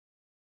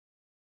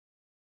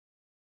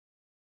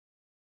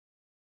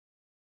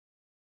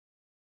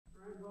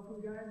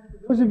Welcome, guys.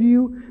 For those of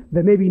you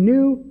that may be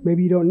new,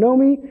 maybe you don't know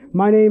me,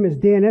 my name is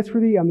Dan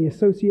Esworthy. I'm the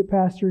associate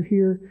pastor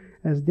here.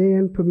 As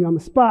Dan put me on the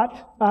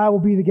spot, I will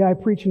be the guy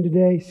preaching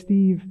today.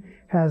 Steve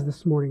has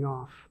this morning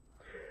off.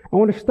 I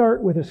want to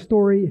start with a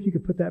story. If you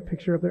could put that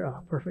picture up there.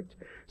 Oh, perfect.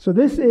 So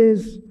this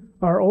is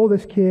our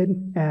oldest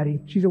kid,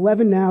 Addie. She's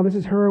 11 now. This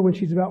is her when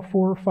she's about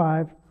 4 or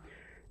 5.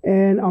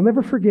 And I'll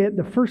never forget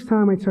the first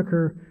time I took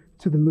her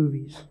to the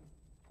movies.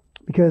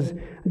 Because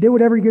I did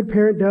what every good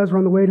parent does. We're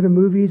on the way to the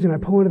movies, and I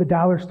pull into the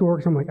dollar store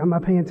because I'm like, I'm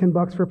not paying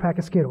 $10 for a pack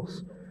of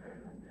Skittles.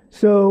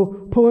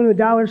 So pull into the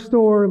dollar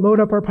store, load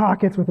up our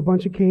pockets with a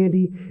bunch of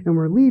candy, and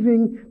we're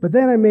leaving. But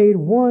then I made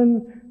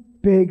one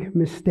big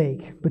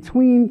mistake.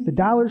 Between the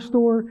dollar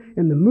store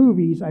and the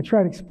movies, I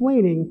tried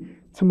explaining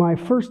to my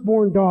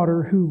firstborn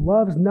daughter, who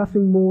loves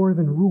nothing more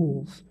than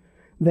rules,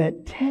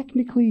 that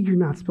technically you're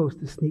not supposed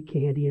to sneak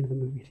candy into the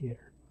movie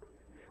theater.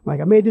 Like,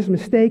 I made this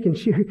mistake, and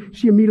she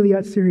immediately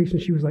got serious,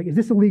 and she was like, is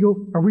this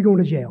illegal? Are we going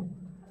to jail?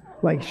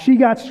 Like, she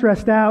got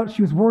stressed out.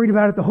 She was worried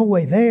about it the whole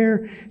way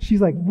there.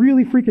 She's like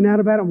really freaking out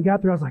about it. When we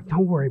got there, I was like,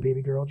 don't worry,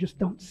 baby girl. Just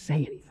don't say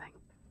anything.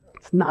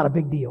 It's not a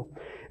big deal.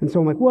 And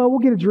so I'm like, well, we'll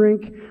get a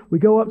drink. We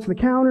go up to the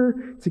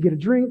counter to get a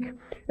drink,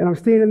 and I'm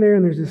standing there,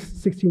 and there's this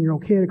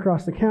 16-year-old kid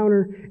across the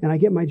counter, and I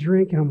get my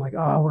drink, and I'm like,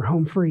 oh, we're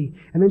home free.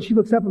 And then she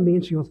looks up at me,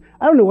 and she goes,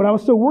 I don't know what I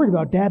was so worried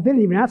about, Dad. They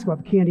didn't even ask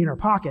about the candy in our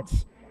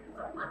pockets.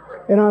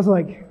 And I was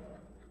like,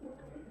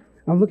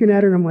 I'm looking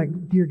at her and I'm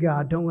like, dear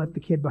God, don't let the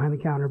kid behind the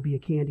counter be a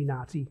candy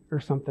Nazi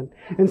or something.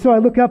 And so I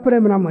look up at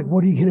him and I'm like,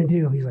 what are you going to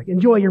do? He's like,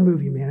 enjoy your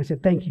movie, man. I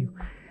said, thank you.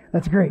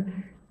 That's great.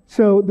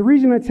 So the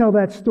reason I tell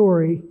that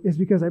story is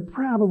because I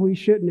probably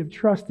shouldn't have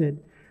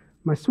trusted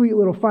my sweet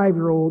little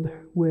 5-year-old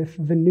with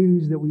the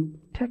news that we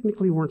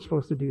technically weren't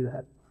supposed to do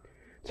that.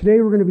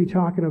 Today we're going to be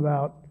talking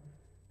about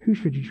who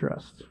should you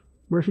trust?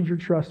 Where should your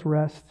trust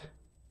rest?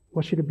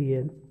 What should it be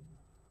in?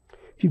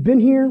 If you've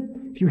been here,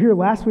 if you were here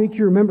last week,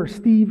 you remember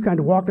Steve kind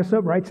of walked us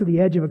up right to the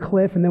edge of a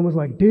cliff and then was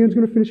like, Dan's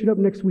going to finish it up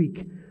next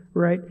week,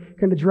 right?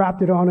 Kind of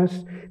dropped it on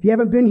us. If you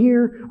haven't been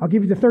here, I'll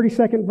give you the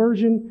 30-second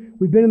version.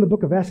 We've been in the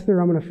book of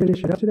Esther. I'm going to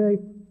finish it up today.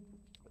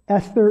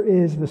 Esther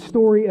is the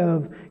story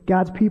of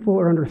God's people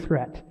are under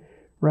threat,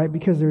 right?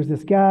 Because there's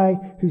this guy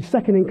who's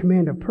second in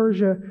command of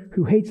Persia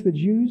who hates the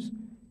Jews,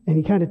 and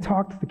he kind of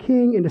talked the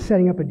king into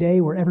setting up a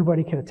day where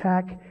everybody can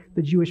attack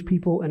the Jewish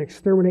people and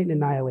exterminate and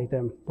annihilate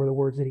them, were the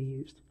words that he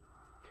used.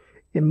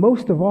 And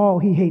most of all,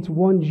 he hates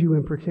one Jew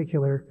in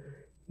particular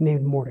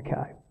named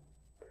Mordecai.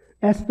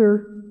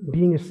 Esther,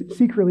 being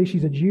secretly,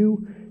 she's a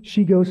Jew,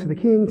 she goes to the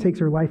king, takes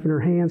her life in her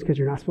hands because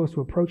you're not supposed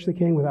to approach the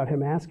king without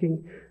him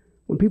asking.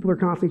 When people are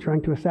constantly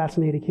trying to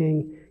assassinate a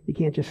king, you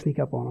can't just sneak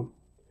up on them,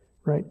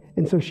 right?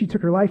 And so she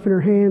took her life in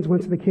her hands,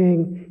 went to the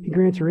king, he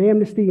grants her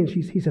amnesty, and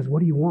he says, what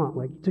do you want?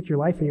 Like, you took your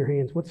life in your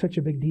hands, what's such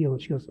a big deal?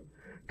 And she goes,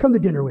 come to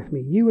dinner with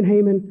me. You and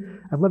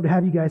Haman, I'd love to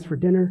have you guys for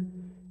dinner.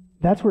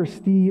 That's where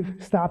Steve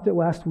stopped it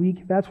last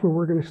week. That's where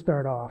we're going to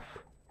start off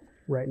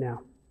right now.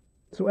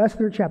 So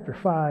Esther chapter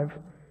 5,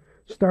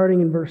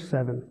 starting in verse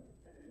 7.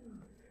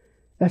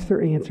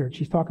 Esther answered.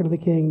 She's talking to the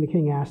king. The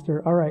king asked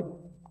her, all right,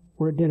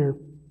 we're at dinner.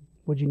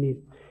 What'd you need?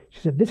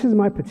 She said, this is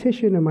my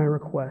petition and my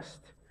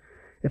request.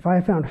 If I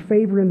have found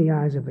favor in the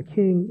eyes of the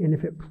king, and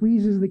if it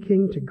pleases the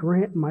king to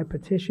grant my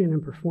petition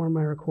and perform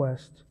my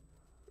request,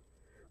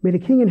 may the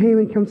king and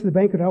Haman come to the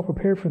banquet I'll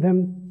prepare for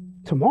them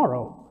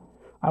tomorrow.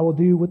 I will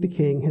do what the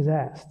king has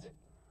asked.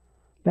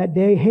 That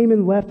day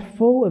Haman left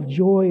full of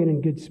joy and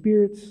in good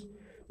spirits.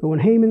 But when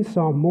Haman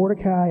saw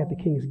Mordecai at the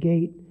king's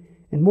gate,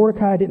 and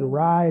Mordecai didn't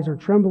rise or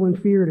tremble in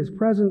fear at his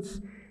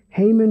presence,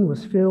 Haman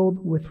was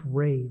filled with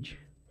rage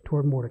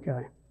toward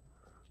Mordecai.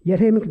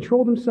 Yet Haman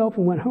controlled himself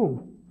and went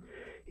home.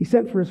 He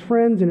sent for his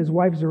friends and his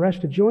wife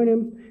Zeresh to join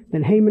him.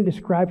 Then Haman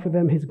described for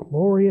them his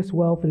glorious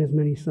wealth and his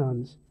many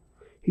sons.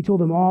 He told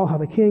them all how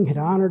the king had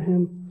honored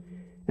him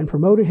and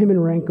promoted him in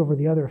rank over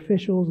the other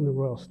officials and the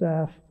royal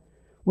staff.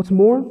 What's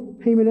more,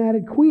 Haman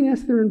added, Queen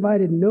Esther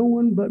invited no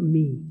one but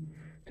me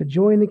to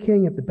join the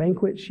king at the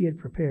banquet she had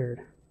prepared.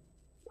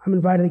 I'm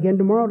invited again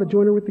tomorrow to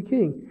join her with the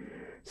king.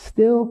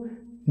 Still,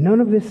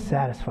 none of this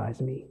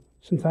satisfies me,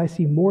 since I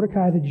see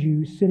Mordecai the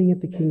Jew sitting at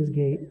the king's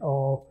gate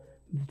all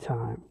the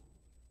time.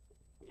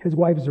 His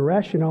wife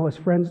Zeresh and all his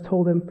friends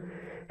told him,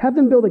 have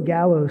them build a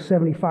gallows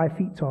 75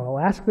 feet tall.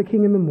 Ask the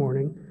king in the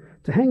morning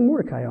to hang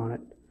Mordecai on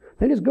it.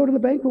 Then just go to the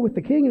banquet with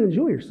the king and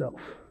enjoy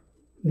yourself.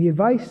 The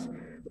advice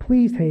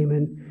pleased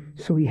Haman,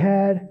 so he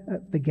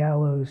had the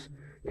gallows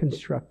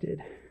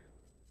constructed.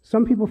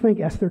 Some people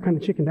think Esther kind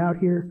of chickened out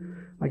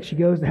here, like she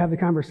goes to have the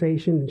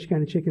conversation and she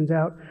kind of chickens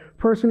out.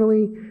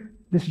 Personally,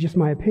 this is just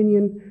my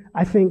opinion.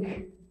 I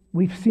think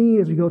we've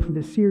seen as we go through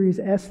this series,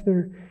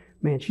 Esther,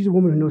 man, she's a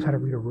woman who knows how to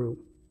read a room.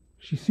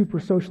 She's super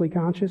socially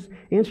conscious,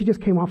 and she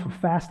just came off of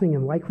fasting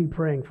and likely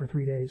praying for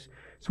 3 days.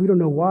 So we don't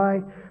know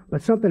why,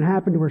 but something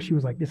happened to where she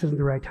was like, this isn't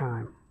the right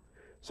time,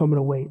 so I'm going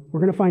to wait.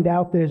 We're going to find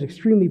out that it's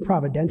extremely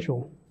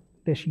providential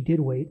that she did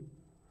wait.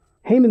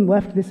 Haman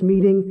left this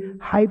meeting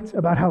hyped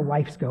about how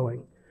life's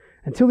going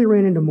until he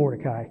ran into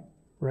Mordecai,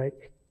 right?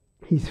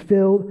 He's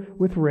filled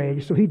with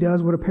rage, so he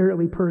does what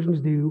apparently Persians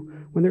do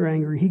when they're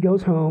angry. He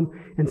goes home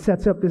and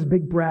sets up this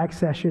big brag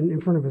session in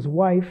front of his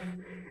wife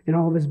and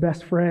all of his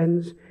best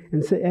friends,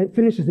 and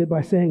finishes it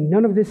by saying,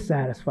 "None of this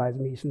satisfies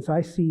me, since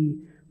I see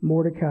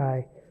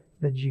Mordecai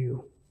the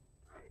Jew."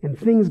 And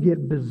things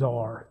get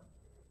bizarre.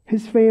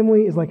 His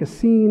family is like a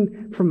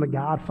scene from The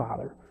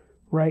Godfather,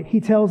 right? He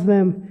tells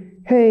them,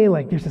 "Hey,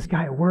 there's this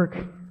guy at work.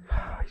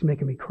 He's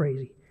making me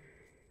crazy."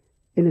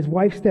 And his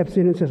wife steps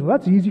in and says, "Well,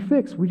 that's an easy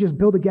fix. We just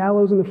build a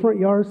gallows in the front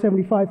yard,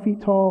 75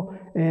 feet tall,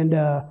 and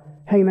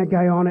hang that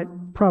guy on it.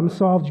 Problem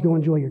solved. You go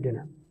enjoy your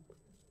dinner."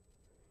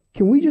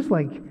 Can we just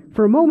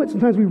for a moment,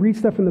 sometimes we read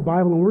stuff in the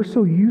Bible and we're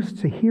so used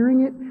to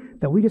hearing it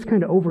that we just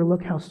kind of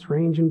overlook how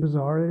strange and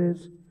bizarre it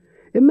is.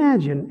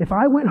 Imagine if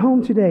I went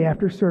home today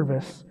after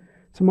service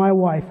to my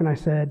wife and I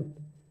said,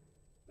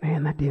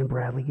 "Man, that Dan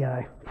Bradley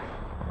guy.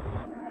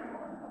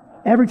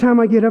 Every time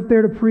I get up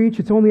there to preach,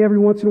 it's only every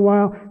once in a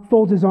while,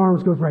 folds his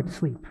arms, goes right to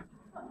sleep."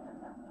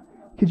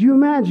 Could you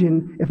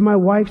imagine if my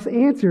wife's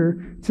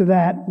answer to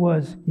that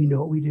was, "You know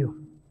what we do.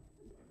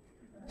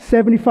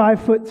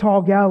 75-foot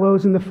tall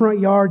gallows in the front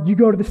yard. You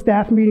go to the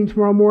staff meeting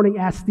tomorrow morning,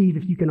 ask Steve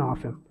if you can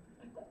off him."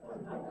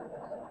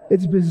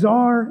 It's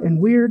bizarre and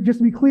weird. Just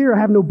to be clear, I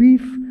have no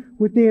beef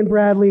with Dan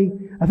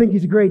Bradley. I think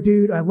he's a great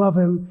dude. I love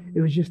him.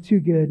 It was just too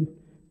good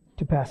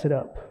to pass it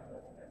up.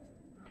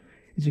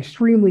 It's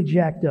extremely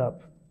jacked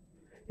up.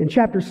 In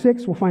chapter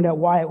 6, we'll find out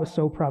why it was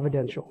so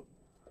providential.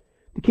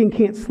 The king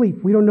can't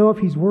sleep. We don't know if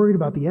he's worried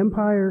about the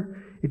empire,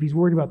 if he's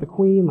worried about the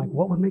queen.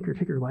 What would make her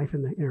take her life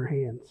in her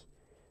hands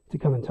to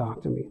come and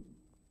talk to me?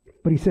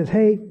 But he says,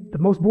 hey, the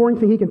most boring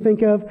thing he can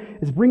think of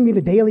is bring me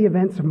the daily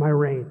events of my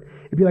reign.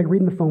 It'd be like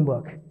reading the phone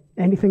book.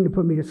 Anything to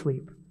put me to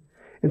sleep.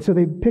 And so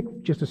they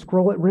pick just a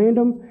scroll at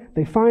random.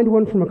 They find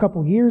one from a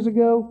couple years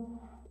ago,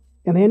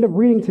 and they end up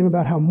reading to him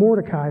about how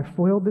Mordecai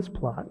foiled this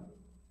plot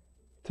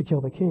to kill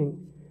the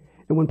king.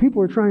 And when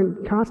people are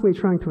constantly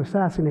trying to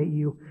assassinate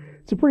you,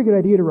 it's a pretty good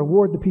idea to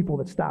reward the people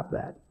that stop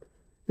that.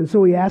 And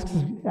so he asks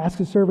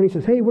his servant, he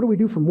says, "Hey, what do we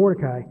do for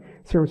Mordecai?"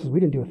 The servant says, "We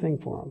didn't do a thing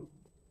for him."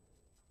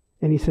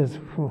 And he says,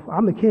 "Well,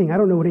 I'm the king. I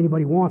don't know what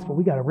anybody wants, but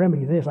we got to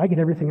remedy this. I get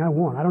everything I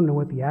want. I don't know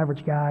what the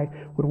average guy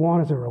would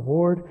want as a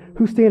reward.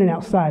 Who's standing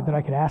outside that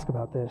I could ask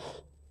about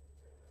this?"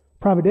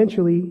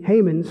 Providentially,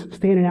 Haman's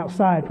standing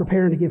outside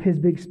preparing to give his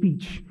big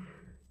speech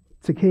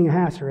to King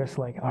Ahasuerus,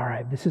 all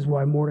right, this is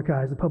why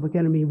Mordecai is the public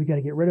enemy. We got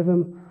to get rid of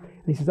him.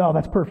 And he says, "Oh,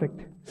 that's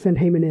perfect. Send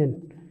Haman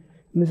in."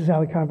 And this is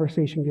how the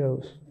conversation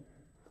goes.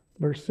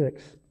 Verse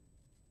 6.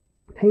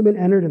 Haman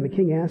entered, and the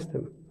king asked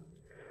him,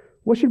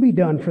 "What should be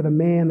done for the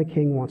man the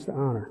king wants to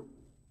honor?"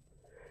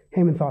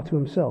 Haman thought to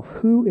himself,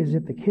 "Who is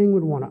it the king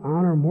would want to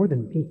honor more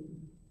than me?"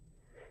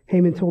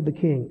 Haman told the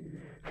king,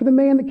 "For the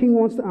man the king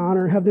wants to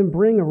honor, have them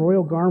bring a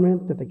royal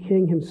garment that the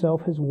king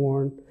himself has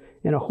worn,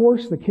 and a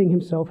horse the king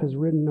himself has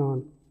ridden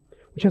on,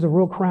 which has a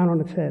royal crown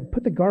on its head.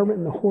 Put the garment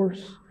and the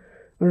horse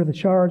under the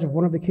charge of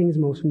one of the king's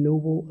most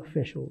noble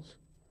officials.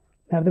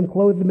 Have them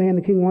clothe the man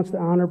the king wants to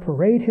honor,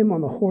 parade him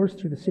on the horse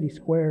through the city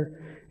square,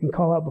 and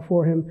call out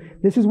before him,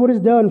 'This is what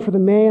is done for the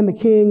man the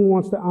king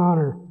wants to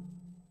honor.'"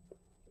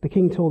 The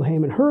king told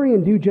Haman, "Hurry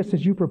and do just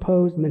as you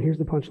proposed." And then here's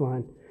the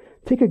punchline.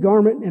 "Take a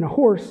garment and a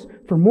horse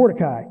for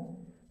Mordecai,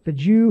 the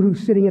Jew who's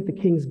sitting at the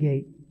king's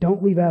gate.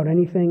 Don't leave out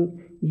anything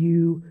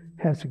you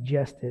have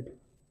suggested."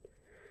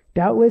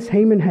 Doubtless,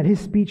 Haman had his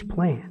speech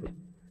planned,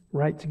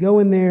 right? To go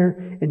in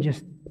there and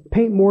just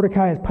paint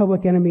Mordecai as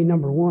public enemy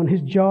number one.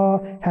 His jaw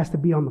has to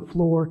be on the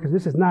floor because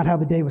this is not how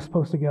the day was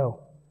supposed to go.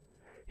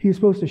 He was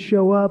supposed to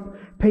show up,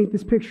 paint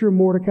this picture of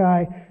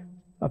Mordecai,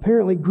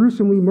 apparently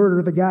gruesomely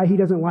murder the guy he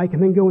doesn't like,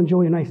 and then go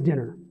enjoy a nice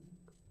dinner.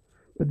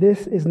 But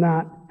this is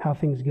not how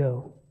things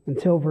go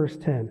until verse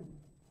 10.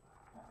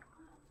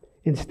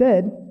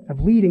 Instead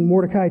of leading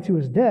Mordecai to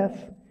his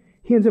death,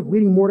 he ends up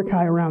leading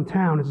Mordecai around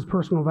town as his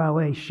personal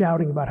valet,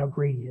 shouting about how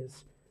great he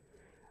is.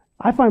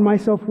 I find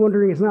myself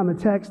wondering, it's not in the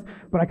text,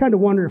 but I kind of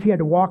wonder if he had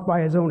to walk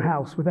by his own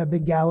house with that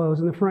big gallows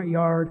in the front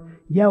yard,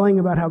 yelling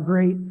about how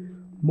great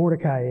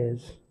Mordecai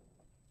is.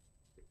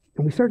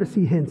 And we start to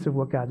see hints of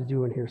what God's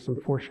doing here, some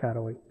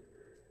foreshadowing.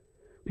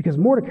 Because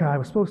Mordecai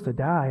was supposed to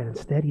die, and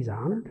instead he's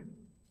honored.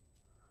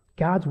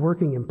 God's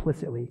working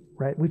implicitly,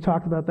 right? We've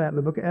talked about that in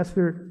the book of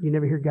Esther. You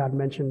never hear God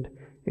mentioned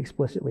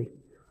explicitly.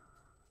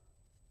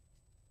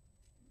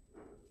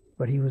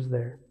 But he was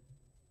there.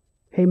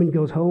 Haman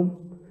goes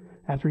home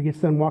after he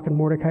gets done walking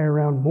Mordecai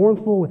around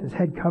mournful with his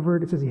head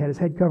covered. It says he had his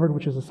head covered,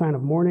 which is a sign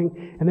of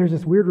mourning. And there's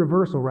this weird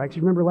reversal, right? Because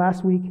you remember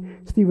last week,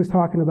 Steve was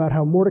talking about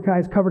how Mordecai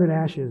is covered in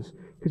ashes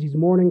because he's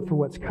mourning for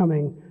what's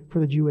coming for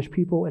the Jewish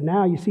people. And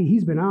now you see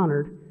he's been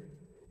honored,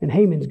 and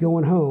Haman's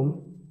going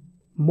home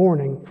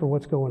mourning for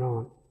what's going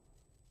on.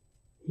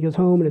 He goes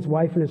home, and his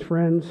wife and his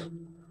friends,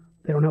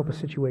 they don't help his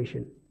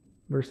situation.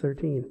 Verse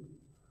 13.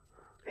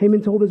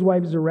 Haman told his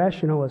wife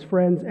Zeresh and all his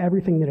friends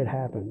everything that had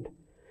happened.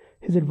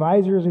 His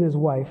advisors and his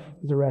wife,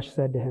 Zeresh,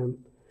 said to him,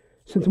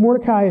 "Since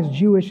Mordecai is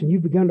Jewish and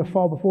you've begun to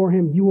fall before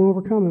him, you won't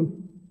overcome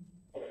him,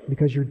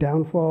 because your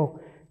downfall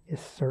is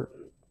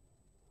certain."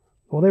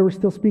 While they were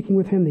still speaking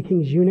with him, the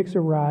king's eunuchs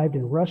arrived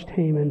and rushed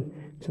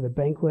Haman to the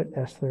banquet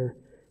Esther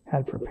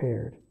had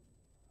prepared.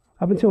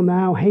 Up until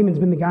now, Haman's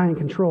been the guy in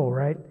control,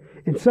 right?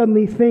 And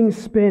suddenly things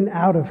spin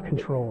out of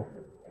control.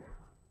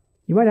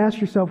 You might ask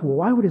yourself, well,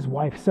 why would his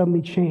wife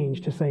suddenly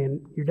change to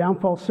saying, your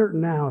downfall's certain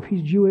now. If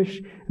he's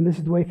Jewish and this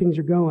is the way things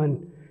are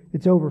going,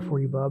 it's over for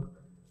you, bub.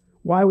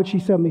 Why would she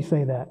suddenly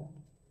say that?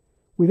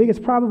 We think it's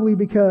probably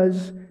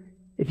because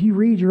if you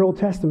read your Old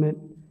Testament,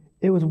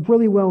 it was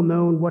really well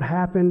known what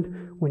happened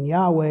when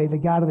Yahweh, the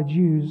God of the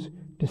Jews,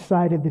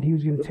 decided that he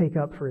was going to take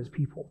up for his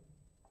people.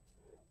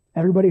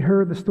 Everybody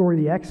heard the story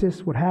of the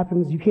Exodus, what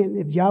happens.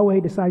 If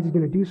Yahweh decides he's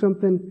going to do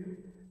something,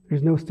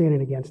 there's no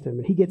standing against him.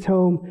 And he gets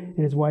home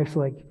and his wife's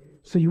like,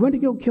 so you went to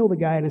go kill the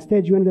guy and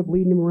instead you ended up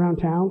leading him around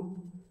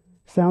town?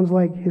 Sounds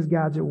like his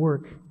God's at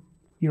work.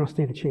 You don't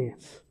stand a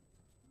chance.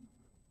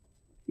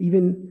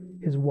 Even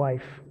his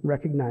wife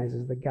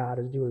recognizes that God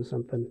is doing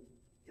something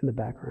in the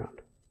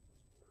background.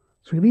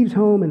 So he leaves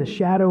home in the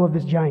shadow of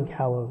this giant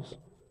gallows,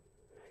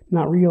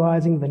 not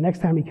realizing the next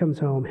time he comes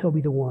home, he'll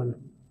be the one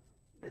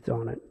that's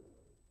on it.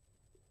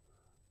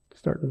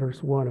 Start in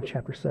verse 1 of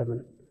chapter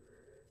 7.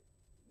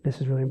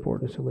 This is really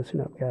important, so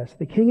listen up, guys.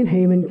 The king and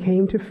Haman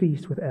came to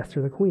feast with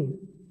Esther the queen.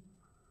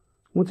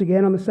 Once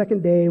again, on the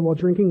second day, while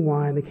drinking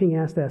wine, the king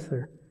asked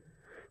Esther,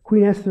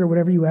 Queen Esther,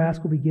 whatever you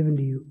ask will be given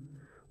to you.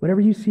 Whatever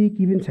you seek,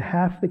 even to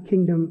half the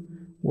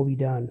kingdom, will be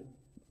done.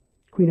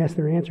 Queen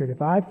Esther answered,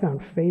 if I've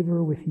found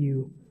favor with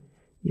you,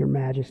 your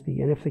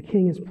majesty, and if the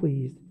king is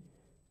pleased,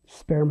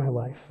 spare my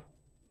life.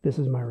 This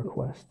is my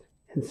request,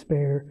 and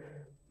spare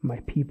my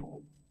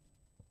people.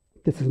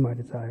 This is my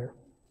desire.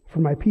 For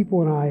my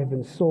people and I have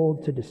been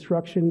sold to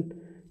destruction,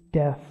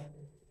 death,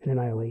 and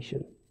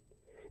annihilation.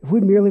 If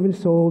we'd merely been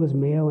sold as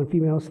male and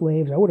female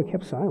slaves, I would have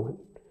kept silent.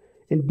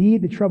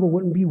 Indeed, the trouble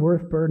wouldn't be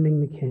worth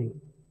burdening the king.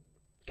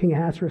 King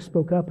Ahasuerus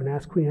spoke up and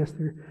asked Queen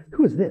Esther,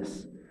 who is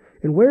this?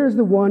 And where is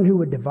the one who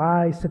would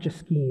devise such a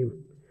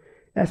scheme?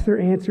 Esther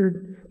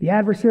answered, the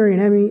adversary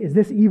and enemy is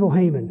this evil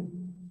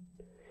Haman.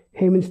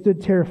 Haman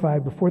stood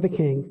terrified before the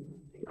king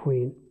and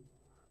queen.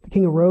 The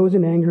king arose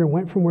in anger and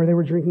went from where they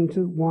were drinking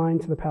wine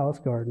to the palace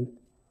garden.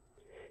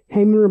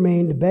 Haman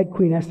remained to beg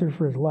Queen Esther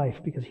for his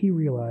life because he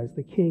realized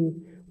the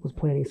king was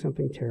planning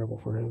something terrible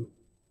for him.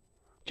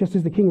 Just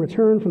as the king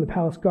returned from the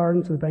palace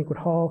garden to the banquet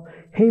hall,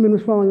 Haman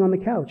was falling on the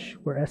couch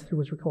where Esther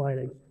was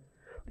reclining.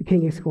 The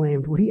king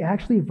exclaimed, would he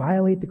actually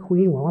violate the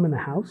queen while I'm in the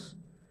house?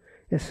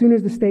 As soon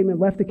as the statement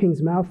left the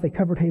king's mouth, they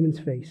covered Haman's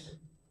face.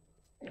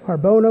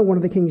 Harbona, one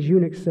of the king's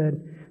eunuchs,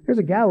 said, there's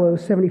a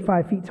gallows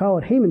 75 feet tall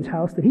at Haman's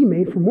house that he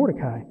made for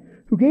Mordecai,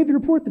 who gave the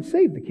report that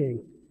saved the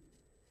king.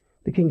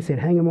 The king said,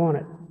 hang him on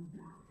it.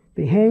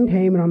 They hanged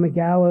Haman on the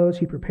gallows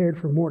he prepared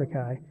for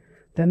Mordecai.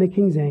 Then the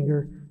king's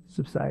anger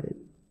subsided.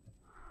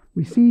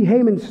 We see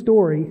Haman's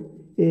story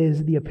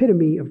is the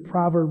epitome of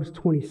Proverbs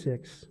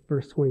 26,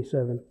 verse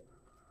 27.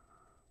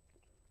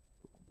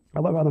 I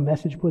love how the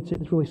Message puts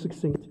it. It's really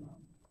succinct.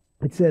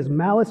 It says,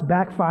 malice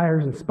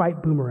backfires and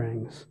spite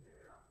boomerangs.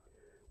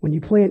 When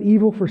you plan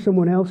evil for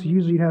someone else,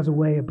 usually it has a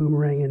way of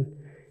boomeranging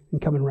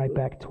and coming right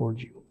back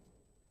towards you.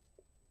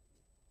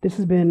 This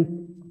has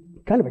been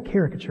kind of a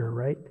caricature,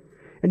 right?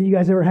 And you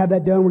guys ever have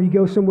that done where you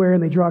go somewhere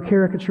and they draw a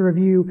caricature of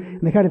you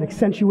and they kind of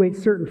accentuate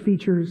certain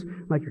features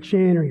like your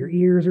chin or your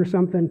ears or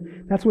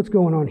something? That's what's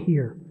going on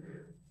here.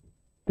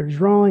 They're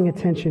drawing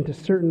attention to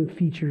certain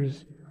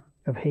features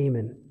of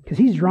Haman because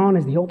he's drawn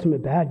as the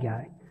ultimate bad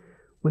guy.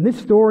 When this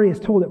story is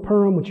told at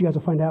Purim, which you guys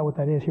will find out what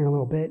that is here in a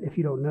little bit if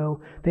you don't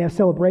know, they have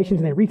celebrations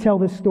and they retell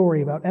this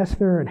story about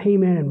Esther and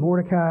Haman and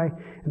Mordecai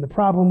and the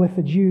problem with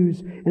the Jews.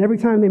 And every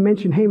time they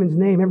mention Haman's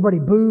name, everybody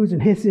boos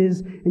and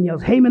hisses and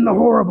yells, Haman the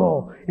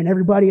horrible! And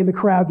everybody in the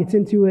crowd gets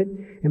into it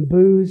and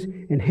boos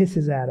and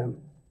hisses at him.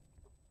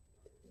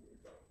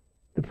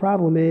 The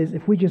problem is,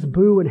 if we just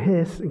boo and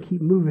hiss and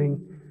keep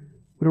moving,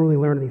 we don't really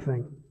learn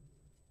anything.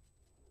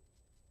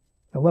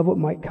 I love what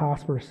Mike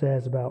Cosper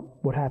says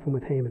about what happened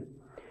with Haman.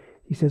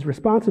 He says,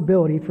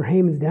 responsibility for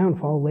Haman's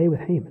downfall lay with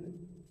Haman.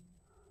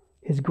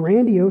 His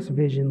grandiose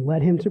vision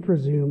led him to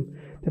presume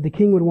that the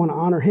king would want to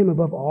honor him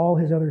above all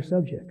his other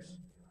subjects.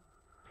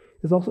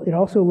 It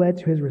also led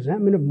to his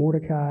resentment of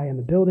Mordecai and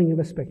the building of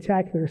a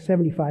spectacular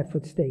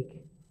 75-foot stake.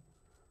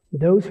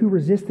 Those who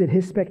resisted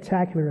his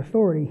spectacular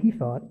authority, he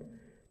thought,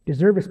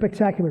 deserved a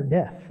spectacular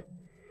death.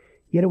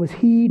 Yet it was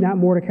he, not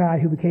Mordecai,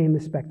 who became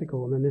the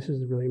spectacle. And then this is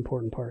the really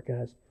important part,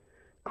 guys.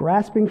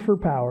 Grasping for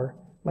power,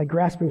 like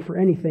grasping for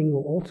anything,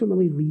 will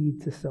ultimately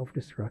lead to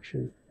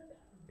self-destruction.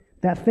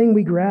 That thing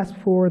we grasp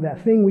for,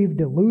 that thing we've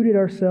deluded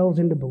ourselves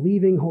into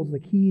believing, holds the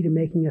key to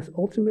making us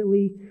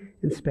ultimately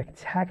and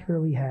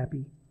spectacularly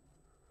happy.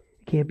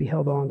 It can't be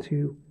held on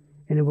to,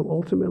 and it will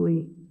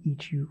ultimately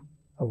eat you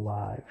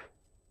alive.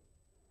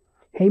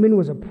 Haman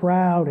was a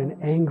proud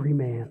and angry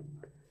man.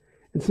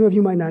 And some of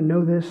you might not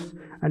know this.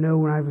 I know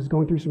when I was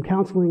going through some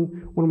counseling,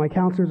 one of my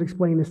counselors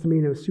explained this to me,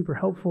 and it was super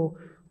helpful.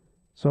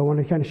 So I want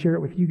to kind of share it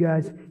with you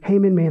guys.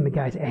 Haman, man, the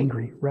guy's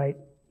angry, right?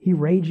 He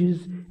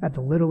rages at the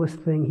littlest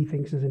thing he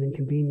thinks is an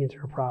inconvenience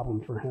or a problem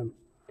for him.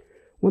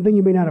 One thing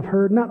you may not have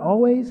heard, not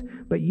always,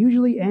 but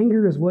usually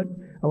anger is what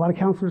a lot of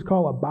counselors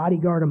call a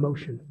bodyguard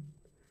emotion.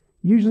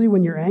 Usually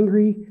when you're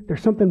angry,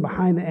 there's something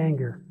behind the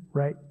anger,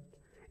 right?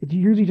 It's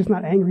usually just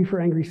not angry for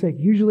angry's sake.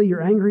 Usually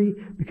you're angry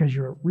because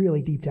you're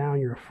really deep down,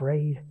 you're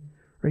afraid,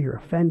 or you're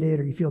offended,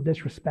 or you feel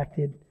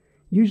disrespected.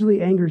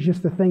 Usually anger is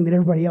just the thing that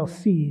everybody else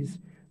sees,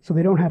 so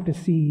they don't have to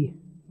see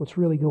what's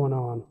really going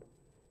on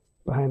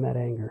behind that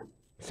anger.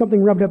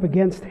 Something rubbed up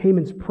against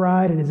Haman's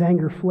pride and his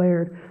anger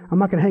flared. I'm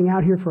not going to hang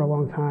out here for a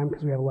long time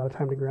because we have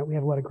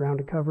a lot of ground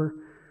to cover.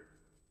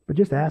 But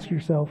just ask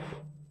yourself,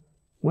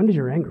 when does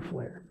your anger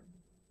flare?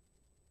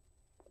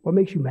 What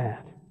makes you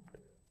mad?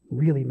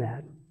 Really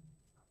mad?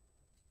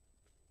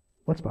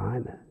 What's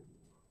behind that?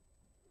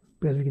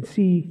 Because we can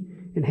see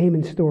in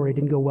Haman's story, it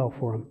didn't go well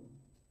for him.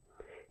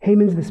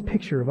 Haman's this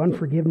picture of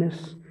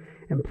unforgiveness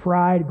and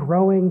pride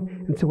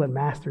growing until it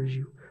masters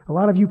you. A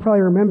lot of you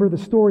probably remember the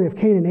story of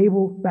Cain and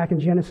Abel back in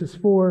Genesis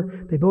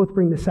 4. They both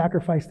bring the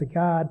sacrifice to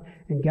God,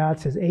 and God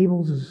says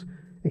Abel's is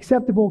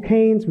acceptable,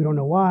 Cain's, we don't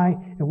know why,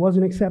 it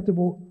wasn't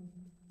acceptable.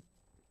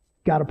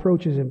 God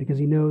approaches him because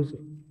he knows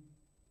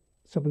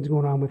something's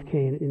going on with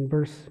Cain. In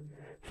verse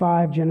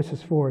 5,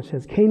 Genesis 4, it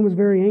says, Cain was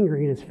very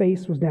angry, and his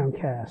face was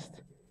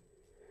downcast.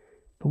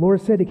 The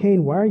Lord said to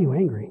Cain, why are you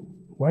angry?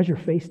 Why is your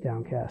face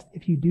downcast?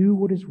 If you do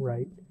what is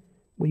right,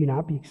 will you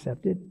not be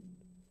accepted?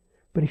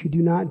 But if you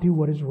do not do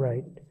what is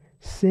right,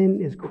 sin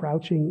is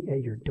crouching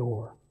at your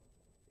door.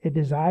 It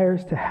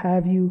desires to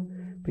have you,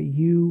 but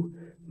you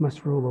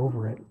must rule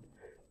over it.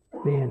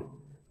 Man,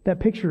 that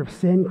picture of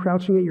sin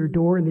crouching at your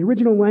door, in the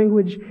original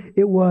language,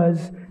 it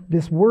was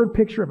this word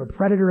picture of a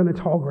predator in the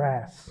tall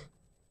grass,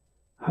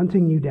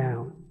 hunting you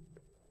down.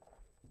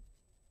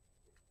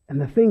 And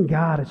the thing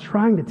God is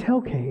trying to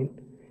tell Cain,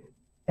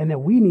 and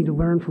that we need to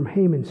learn from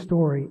Haman's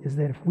story, is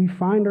that if we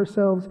find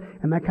ourselves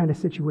in that kind of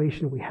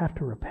situation, we have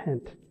to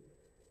repent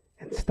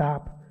and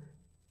stop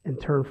and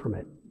turn from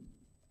it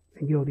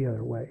and go the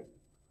other way.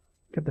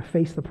 You have to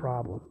face the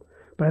problem.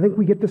 But I think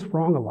we get this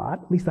wrong a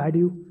lot, at least I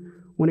do.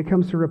 When it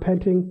comes to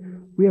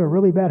repenting, we have a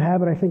really bad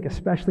habit, I think,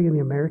 especially in the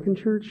American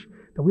church,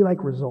 that we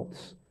like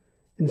results.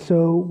 And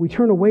so we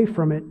turn away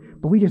from it,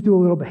 but we just do a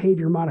little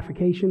behavior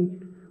modification.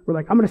 We're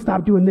like, I'm going to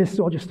stop doing this,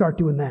 so I'll just start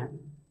doing that.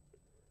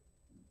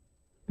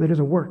 But it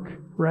doesn't work,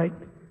 right?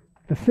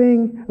 The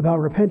thing about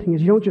repenting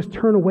is you don't just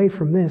turn away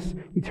from this,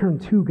 you turn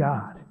to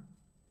God.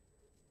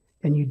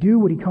 And you do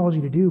what he calls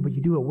you to do, but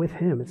you do it with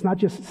him. It's not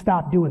just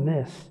stop doing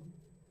this.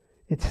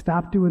 It's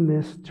stop doing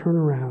this, turn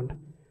around,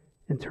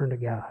 and turn to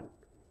God.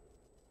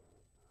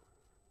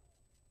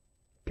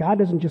 God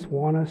doesn't just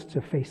want us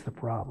to face the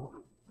problem.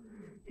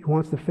 He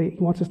wants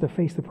us to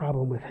face the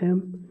problem with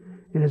him,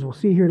 and as we'll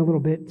see here in a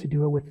little bit, to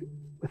do it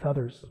with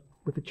others,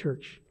 with the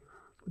church,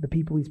 with the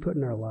people he's put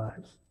in our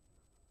lives.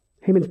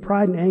 Haman's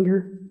pride and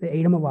anger, they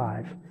ate him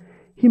alive.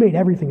 He made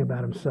everything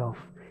about himself.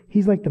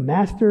 He's like the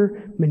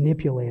master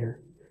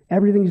manipulator.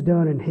 Everything's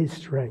done in his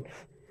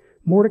strength.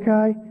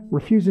 Mordecai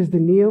refuses to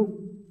kneel,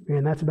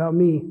 and that's about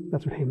me.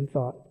 That's what Haman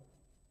thought.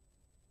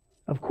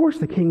 Of course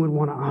the king would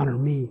want to honor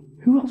me.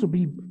 Who else would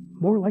be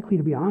more likely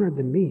to be honored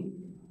than me?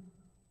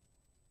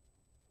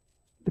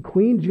 The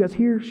queen, did you guys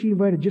hear? She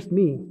invited just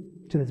me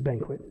to this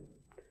banquet.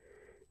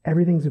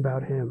 Everything's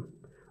about him.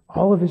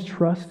 All of his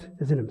trust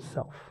is in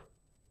himself.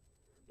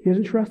 He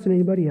doesn't trust in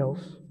anybody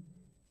else.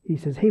 He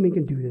says, Haman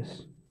can do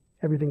this.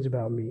 Everything's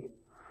about me.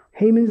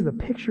 Haman's the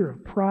picture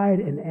of pride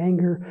and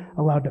anger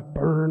allowed to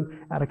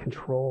burn out of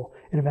control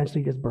and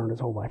eventually just burn his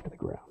whole life to the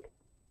ground.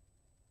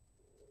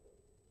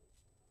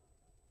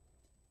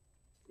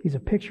 He's a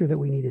picture that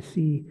we need to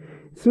see.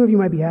 Some of you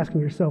might be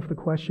asking yourself the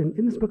question,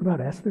 isn't this book about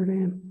Esther,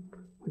 Dan?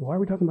 Like, why are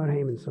we talking about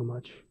Haman so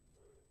much?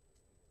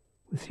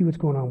 Let's see what's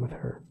going on with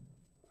her.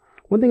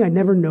 One thing I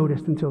never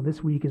noticed until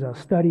this week as I was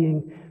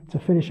studying to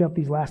finish up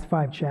these last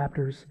 5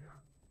 chapters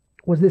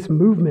was this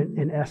movement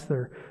in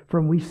Esther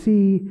from we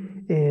see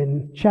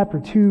in chapter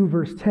 2,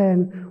 verse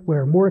 10,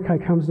 where Mordecai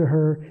comes to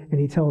her and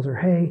he tells her,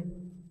 hey,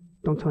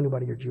 don't tell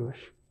anybody you're Jewish.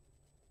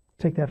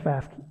 Take that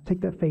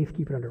faith,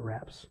 keep it under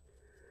wraps.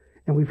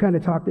 And we've kind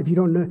of talked, if you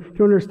don't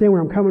understand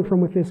where I'm coming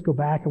from with this, go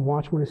back and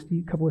watch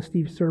a couple of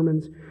Steve's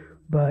sermons.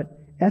 But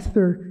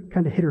Esther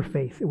kind of hid her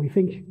faith, and we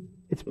think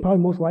it's probably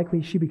most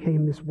likely she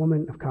became this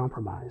woman of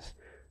compromise,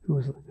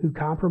 who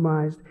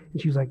compromised,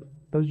 and she was like,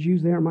 those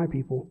Jews, they aren't my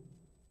people.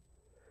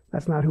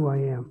 That's not who I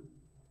am.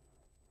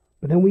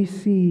 But then we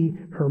see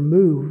her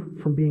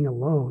move from being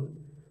alone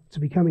to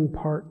becoming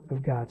part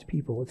of God's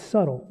people. It's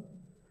subtle,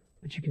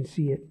 but you can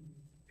see it.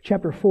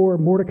 Chapter 4,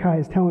 Mordecai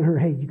is telling her,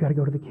 hey, you got to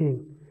go to the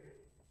king,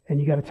 and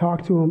you got to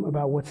talk to him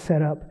about what's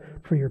set up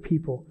for your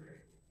people.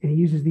 And he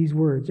uses these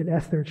words in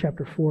Esther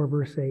chapter 4,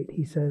 verse 8.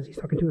 He says, he's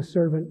talking to a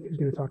servant who's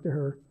going to talk to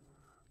her.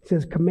 He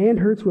says, command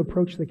her to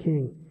approach the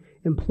king,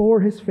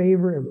 implore his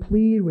favor, and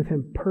plead with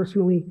him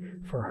personally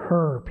for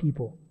her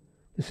people.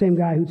 The same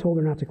guy who told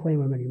her not to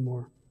claim him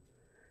anymore.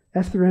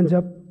 Esther ends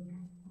up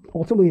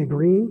ultimately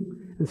agreeing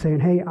and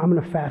saying, hey, I'm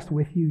going to fast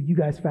with you. You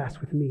guys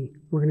fast with me.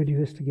 We're going to do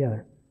this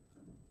together.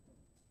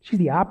 She's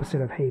the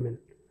opposite of Haman,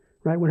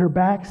 right? When her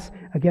back's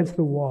against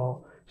the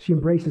wall, she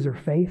embraces her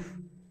faith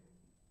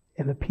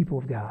and the people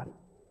of God.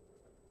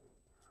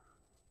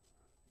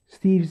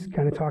 Steve's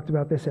kind of talked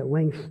about this at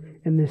length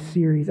in this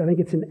series. I think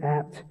it's an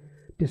apt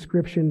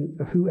description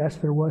of who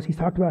Esther was. He's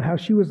talked about how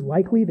she was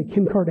likely the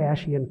Kim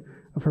Kardashian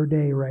of her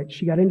day, right?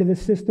 She got into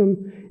this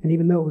system, and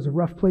even though it was a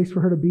rough place for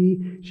her to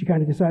be, she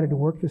kind of decided to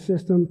work the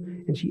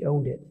system, and she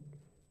owned it.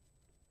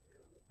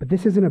 But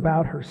this isn't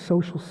about her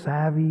social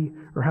savvy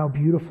or how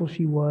beautiful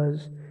she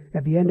was.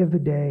 At the end of the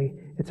day,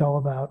 it's all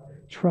about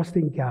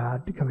trusting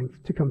God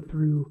to come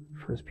through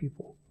for his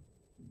people.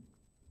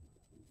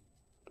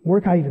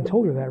 Mordecai even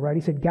told her that, right?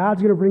 He said,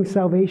 God's going to bring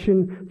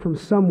salvation from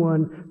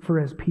someone for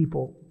his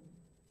people.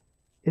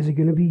 Is it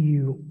going to be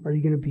you? Are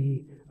you going to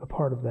be a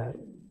part of that?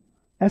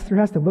 Esther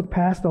has to look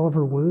past all of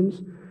her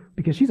wounds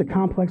because she's a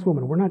complex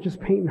woman. We're not just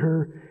painting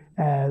her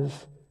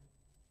as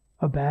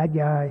a bad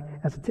guy,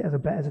 as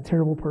a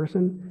terrible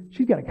person.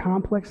 She's got a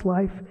complex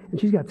life, and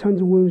she's got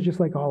tons of wounds just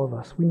like all of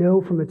us. We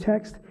know from the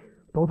text,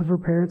 both of her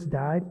parents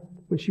died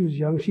when she was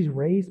young. She's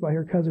raised by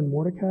her cousin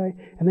Mordecai,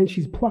 and then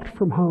she's plucked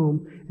from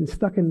home and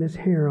stuck in this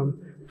harem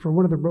for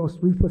one of the most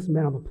ruthless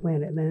men on the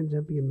planet, and then ends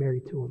up being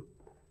married to him.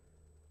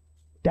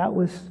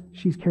 Doubtless,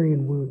 she's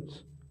carrying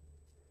wounds,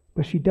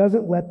 but she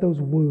doesn't let those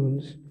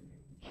wounds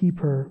keep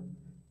her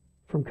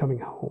from coming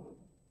home.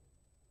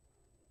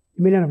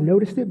 You may not have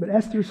noticed it, but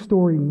Esther's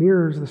story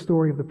mirrors the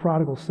story of the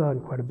prodigal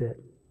son quite a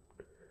bit.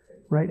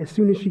 Right? As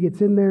soon as she gets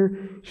in there,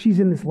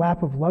 she's in this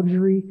lap of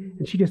luxury,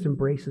 and she just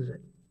embraces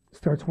it,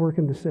 starts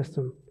working the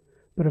system.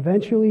 But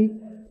eventually,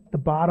 the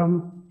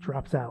bottom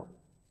drops out,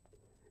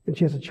 and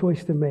she has a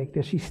choice to make.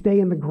 Does she stay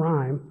in the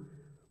grime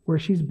where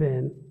she's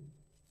been,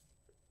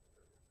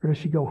 or does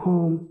she go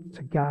home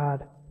to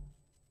God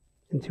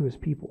and to his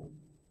people?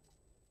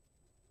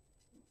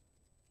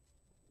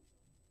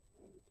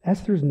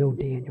 Esther's no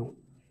Daniel.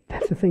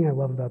 That's the thing I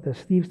love about this.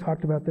 Steve's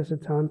talked about this a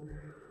ton.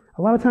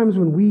 A lot of times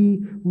when we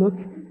look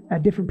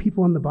at different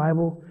people in the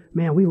Bible,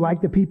 man, we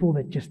like the people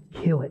that just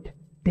kill it.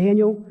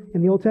 Daniel,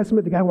 in the Old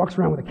Testament, the guy walks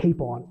around with a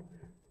cape on.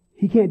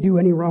 He can't do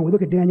any wrong. We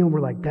look at Daniel and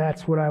we're like,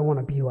 that's what I want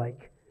to be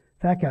like.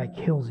 That guy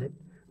kills it,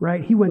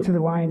 right? He went to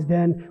the lion's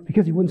den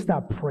because he wouldn't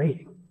stop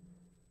praying.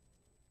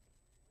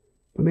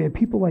 But man,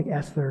 people like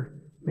Esther,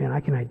 man, I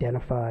can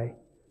identify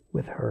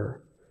with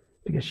her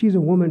because she's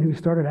a woman who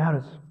started out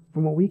as,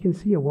 from what we can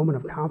see, a woman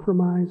of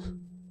compromise.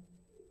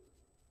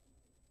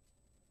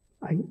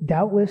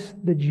 Doubtless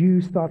the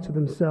Jews thought to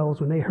themselves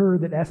when they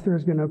heard that Esther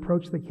is going to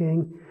approach the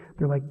king,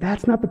 they're like,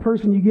 that's not the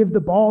person you give the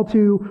ball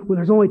to when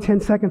there's only 10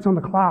 seconds on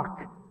the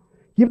clock.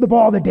 Give the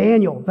ball to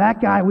Daniel.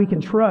 That guy we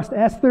can trust.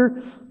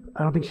 Esther,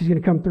 I don't think she's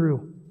going to come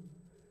through.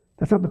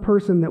 That's not the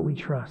person that we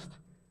trust.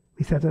 At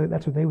least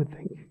that's what they would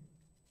think.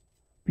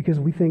 Because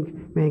we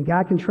think, man,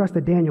 God can trust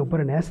a Daniel,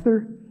 but an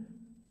Esther?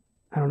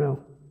 I don't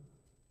know.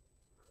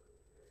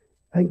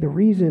 I think the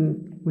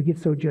reason we get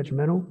so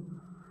judgmental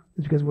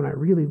is because when I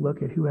really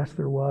look at who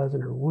Esther was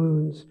and her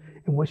wounds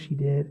and what she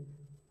did,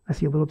 I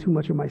see a little too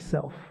much of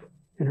myself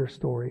in her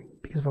story.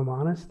 Because if I'm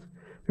honest,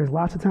 there's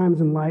lots of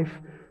times in life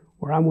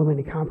where I'm willing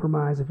to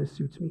compromise if it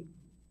suits me.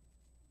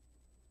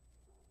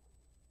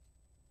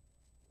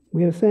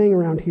 We have a saying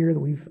around here that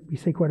we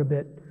say quite a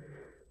bit,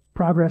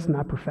 progress,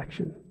 not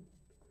perfection.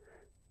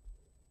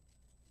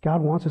 God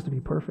wants us to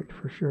be perfect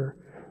for sure,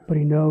 but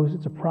he knows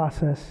it's a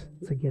process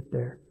to get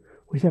there.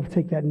 We just have to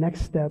take that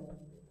next step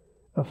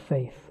of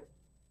faith.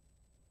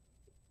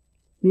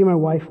 Me and my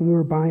wife, when we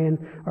were buying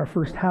our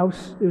first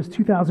house, it was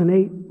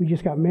 2008. We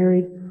just got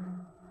married.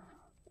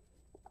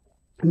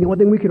 And the only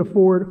thing we could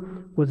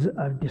afford was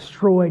a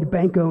destroyed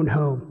bank-owned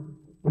home.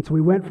 And so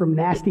we went from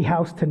nasty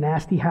house to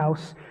nasty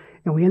house,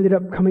 and we ended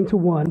up coming to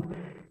one.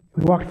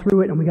 We walked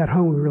through it, and we got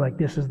home, and we were like,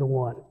 this is the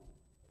one.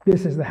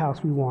 This is the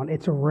house we want.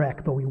 It's a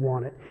wreck, but we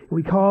want it. And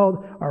we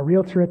called our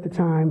realtor at the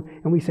time,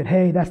 and we said,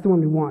 hey, that's the one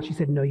we want. She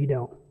said, no, you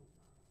don't.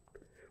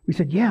 We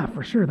said, yeah,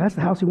 for sure, that's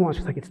the house we want.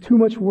 She's like, it's too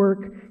much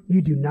work.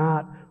 You do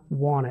not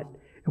want it.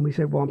 And we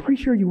said, well, I'm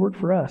pretty sure you work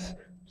for us,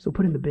 so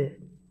put in the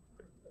bid.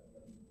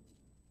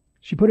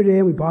 She put it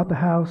in, we bought the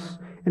house,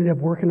 ended up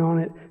working on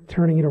it,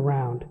 turning it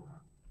around.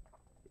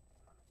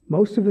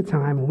 Most of the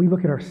time, when we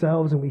look at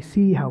ourselves and we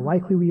see how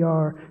likely we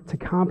are to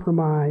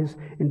compromise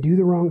and do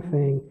the wrong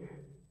thing,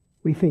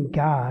 we think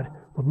God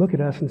would look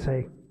at us and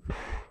say,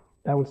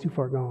 that one's too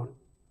far gone.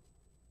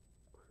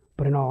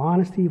 But in all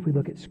honesty, if we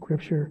look at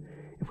Scripture,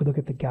 if we look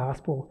at the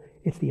gospel,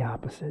 it's the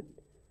opposite.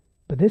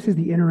 But this is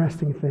the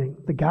interesting thing.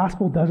 The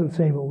gospel doesn't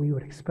say what we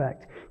would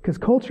expect. Because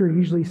culture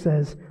usually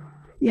says,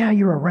 yeah,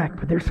 you're a wreck,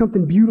 but there's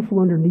something beautiful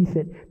underneath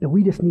it that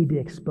we just need to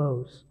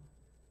expose.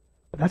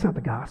 But that's not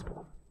the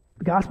gospel.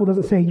 The gospel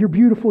doesn't say, you're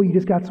beautiful, you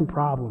just got some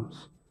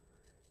problems.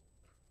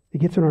 It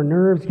gets on our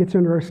nerves, gets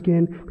under our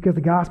skin, because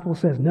the gospel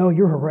says, no,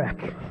 you're a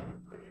wreck.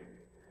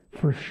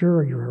 For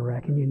sure you're a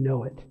wreck, and you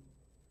know it.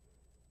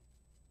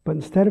 But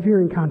instead of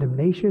hearing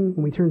condemnation,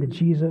 when we turn to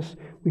Jesus,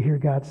 we hear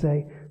God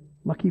say,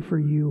 lucky for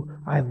you,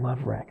 I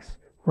love wrecks.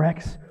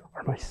 Wrecks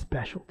are my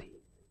specialty.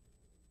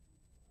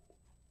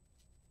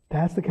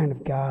 That's the kind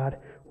of God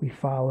we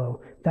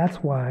follow. That's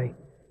why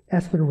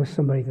Esther was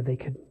somebody that they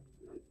could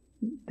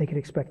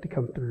expect to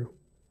come through.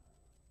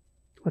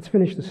 Let's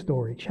finish the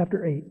story.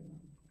 Chapter 8.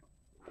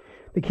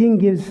 The king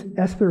gives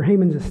Esther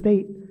Haman's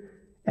estate.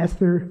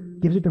 Esther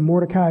gives it to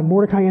Mordecai.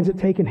 Mordecai ends up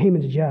taking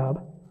Haman's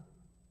job.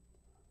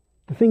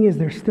 The thing is,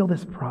 there's still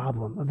this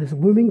problem of this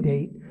looming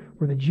date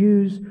where the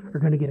Jews are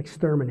going to get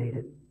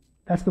exterminated.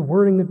 That's the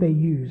wording that they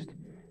used.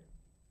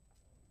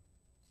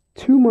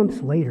 2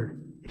 months later,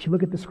 if you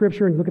look at the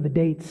scripture and you look at the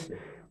dates,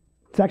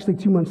 it's actually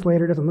 2 months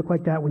later. It doesn't look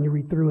like that when you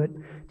read through it.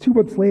 2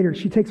 months later,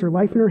 she takes her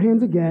life in her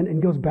hands again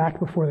and goes back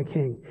before the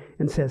king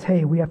and says,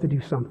 hey, we have to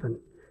do something.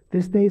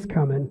 This day's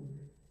coming,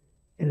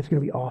 and it's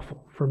going to be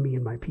awful for me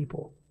and my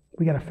people.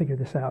 We got to figure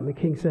this out. And the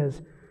king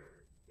says,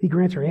 he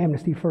grants her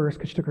amnesty first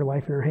because she took her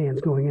life in her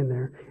hands going in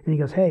there. And he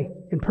goes, hey,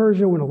 in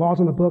Persia, when the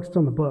law's on the books, it's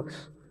on the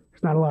books.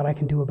 There's not a lot I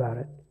can do about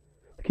it.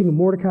 The king of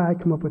Mordecai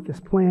come up with this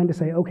plan to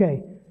say,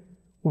 okay,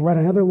 we'll write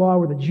another law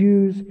where the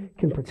Jews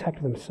can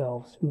protect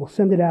themselves, and we'll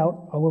send it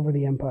out all over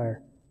the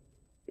empire.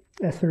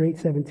 Esther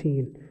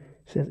 8:17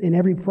 says, in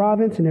every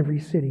province and every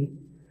city,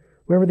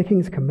 wherever the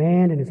king's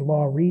command and his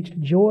law reached,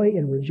 joy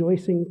and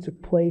rejoicing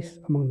took place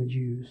among the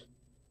Jews.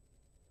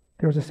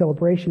 There was a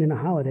celebration and a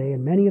holiday,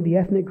 and many of the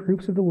ethnic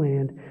groups of the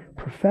land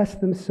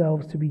professed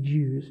themselves to be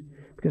Jews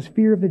because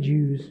fear of the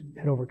Jews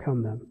had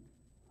overcome them.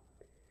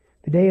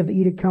 The day of the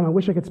edict comes. I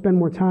wish I could spend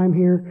more time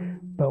here,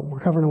 but we're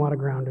covering a lot of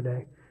ground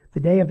today.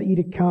 The day of the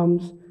edict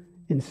comes.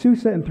 In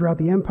Susa and throughout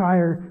the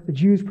empire, the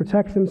Jews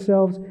protect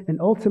themselves, and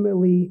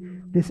ultimately,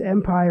 this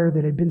empire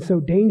that had been so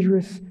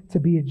dangerous to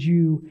be a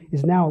Jew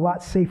is now a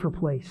lot safer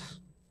place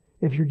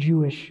if you're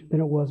Jewish than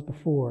it was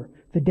before.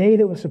 The day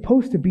that was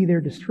supposed to be their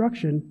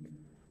destruction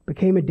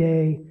became a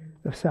day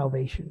of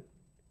salvation.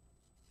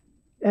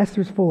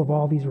 Esther's full of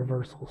all these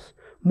reversals.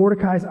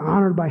 Mordecai's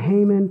honored by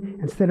Haman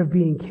instead of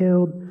being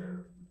killed.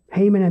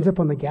 Haman ends up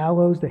on the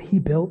gallows that he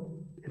built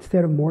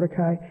instead of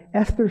Mordecai.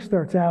 Esther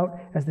starts out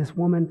as this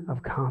woman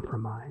of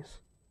compromise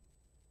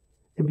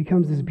and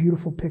becomes this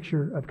beautiful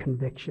picture of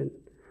conviction,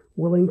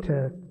 willing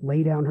to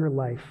lay down her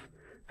life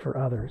for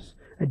others.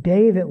 A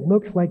day that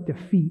looked like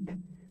defeat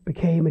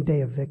became a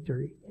day of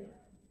victory.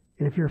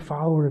 And if you're a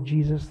follower of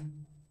Jesus,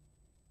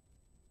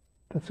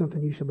 that's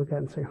something you should look at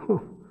and say,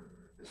 oh,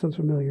 this sounds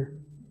familiar.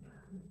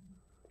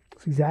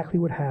 It's exactly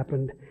what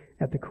happened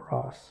at the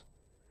cross.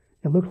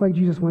 It looked like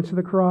Jesus went to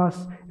the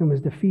cross and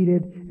was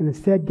defeated, and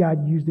instead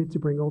God used it to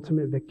bring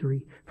ultimate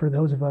victory for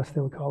those of us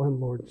that would call him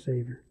Lord and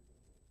Savior.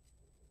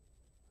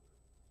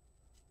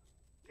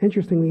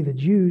 Interestingly, the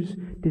Jews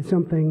did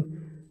something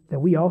that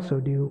we also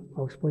do.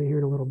 I'll explain here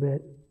in a little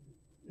bit.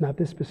 Not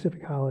this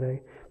specific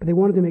holiday, but they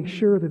wanted to make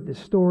sure that this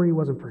story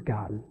wasn't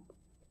forgotten.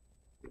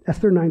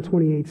 Esther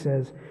 9:28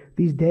 says,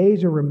 these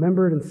days are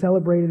remembered and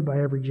celebrated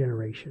by every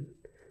generation,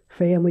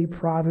 family,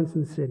 province,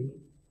 and city,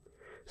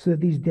 so that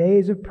these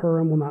days of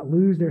Purim will not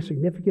lose their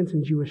significance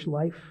in Jewish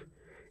life,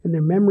 and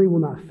their memory will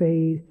not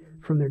fade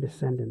from their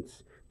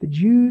descendants. The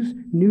Jews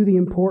knew the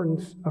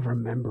importance of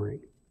remembering,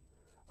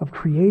 of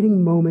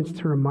creating moments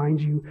to remind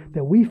you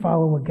that we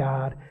follow a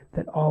God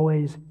that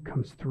always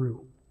comes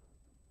through,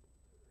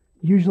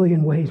 usually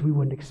in ways we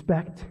wouldn't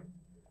expect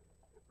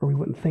or we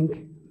wouldn't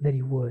think that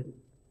he would.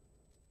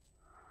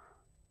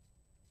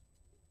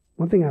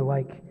 One thing I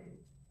like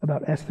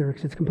about Esther,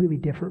 because it's completely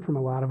different from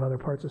a lot of other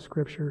parts of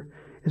Scripture,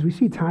 is we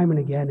see time and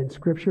again in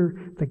Scripture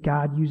that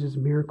God uses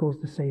miracles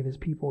to save his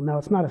people. Now,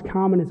 it's not as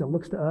common as it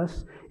looks to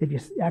us. If you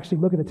actually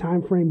look at the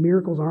time frame,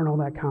 miracles aren't all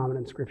that common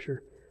in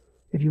Scripture,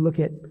 if you look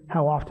at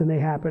how often they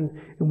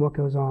happen and what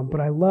goes on.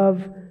 But I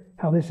love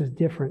how this is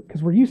different,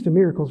 because we're used to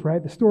miracles,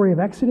 right? The story of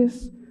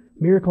Exodus,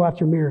 miracle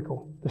after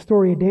miracle. The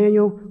story of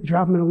Daniel, we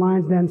drop them in a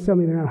lion's den,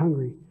 suddenly they're not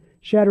hungry.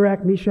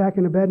 Shadrach, Meshach,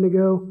 and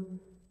Abednego,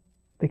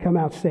 they come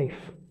out safe.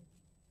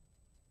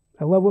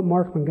 I love what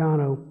Mark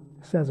Mangano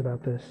says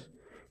about this.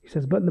 He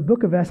says, but in the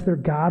book of Esther,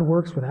 God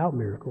works without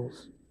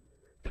miracles,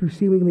 through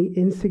seemingly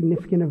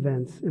insignificant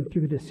events and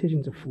through the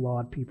decisions of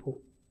flawed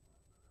people.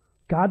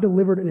 God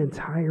delivered an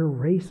entire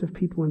race of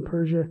people in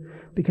Persia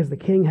because the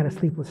king had a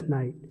sleepless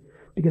night,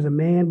 because a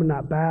man would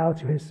not bow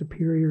to his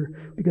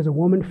superior, because a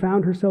woman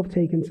found herself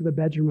taken to the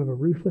bedroom of a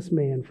ruthless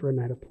man for a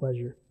night of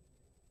pleasure.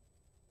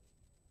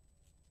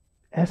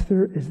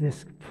 Esther is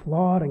this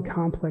flawed and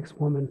complex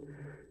woman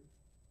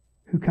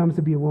who comes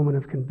to be a woman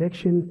of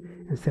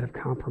conviction instead of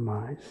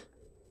compromise.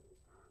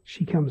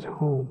 She comes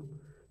home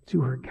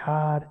to her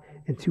God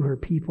and to her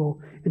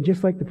people. And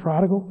just like the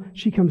prodigal,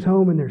 she comes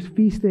home and there's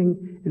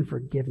feasting and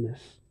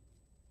forgiveness.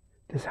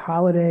 This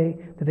holiday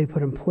that they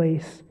put in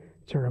place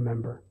to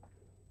remember.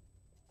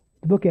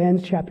 The book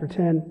ends, chapter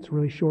 10. It's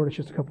really short. It's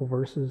just a couple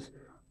verses.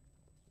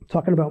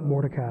 Talking about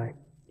Mordecai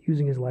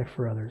using his life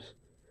for others.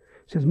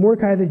 It says,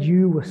 Mordecai the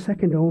Jew was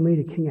second only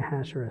to King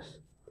Ahasuerus.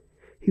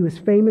 He was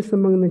famous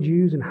among the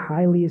Jews and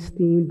highly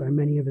esteemed by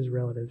many of his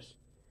relatives.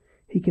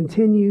 He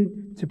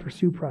continued to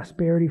pursue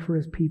prosperity for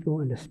his people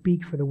and to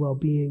speak for the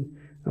well-being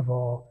of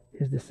all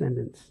his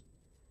descendants.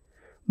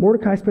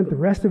 Mordecai spent the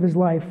rest of his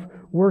life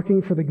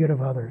working for the good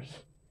of others.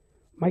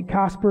 Mike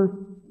Cosper,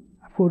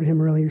 I quoted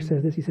him earlier,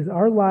 says this. He says,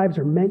 our lives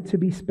are meant to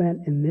be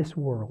spent in this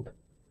world,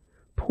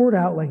 poured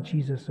out like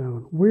Jesus'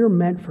 own. We're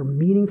meant for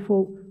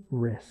meaningful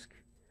risk,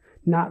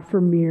 not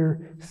for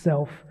mere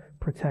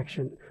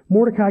self-protection.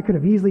 Mordecai could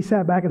have easily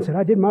sat back and said,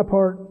 I did my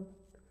part.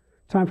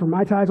 Time for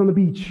my ties on the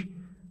beach,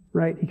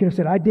 right? He could have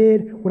said, I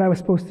did what I was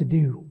supposed to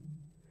do.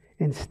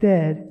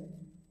 Instead,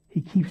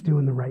 he keeps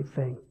doing the right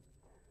thing.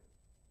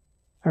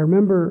 I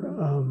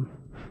remember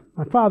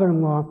my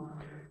father-in-law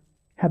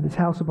had this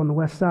house up on the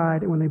west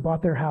side, and when they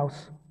bought their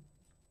house,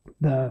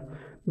 the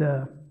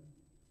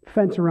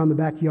fence around the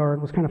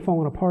backyard was kind of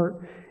falling apart,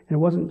 and it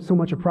wasn't so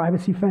much a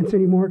privacy fence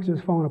anymore because it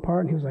was falling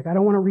apart, and he was like, I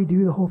don't want to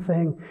redo the whole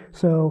thing.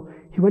 So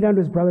he went down to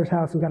his brother's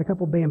house and got a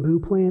couple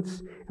bamboo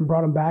plants and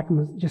brought them back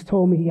and just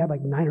told me he had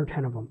like 9 or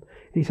 10 of them.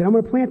 And he said, I'm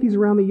going to plant these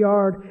around the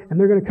yard, and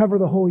they're going to cover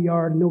the whole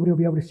yard, and nobody will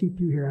be able to see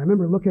through here. And I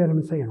remember looking at him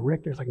and saying,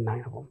 Rick, there's like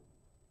 9 of them.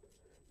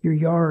 Your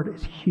yard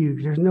is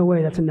huge. There's no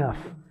way that's enough.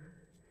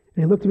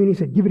 And he looked at me and he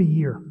said, give it a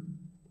year.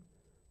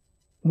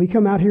 When we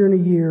come out here in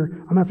a year,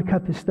 I'm going to have to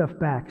cut this stuff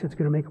back. So it's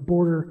going to make a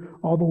border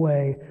all the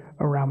way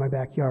around my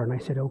backyard. And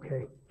I said,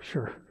 okay,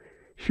 sure.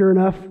 Sure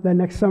enough, that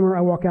next summer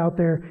I walk out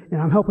there and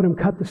I'm helping him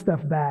cut the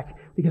stuff back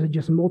because it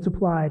just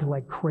multiplied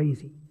like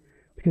crazy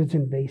because it's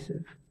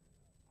invasive.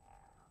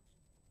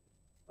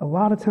 A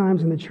lot of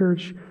times in the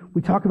church,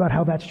 we talk about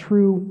how that's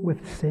true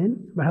with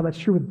sin, about how that's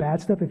true with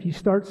bad stuff. If you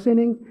start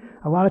sinning,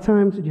 a lot of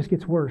times it just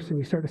gets worse and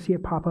you start to see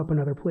it pop up in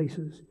other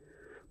places.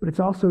 But it's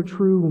also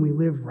true when we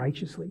live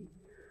righteously.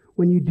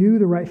 When you do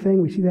the right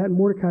thing, we see that in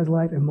Mordecai's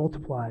life, it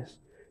multiplies.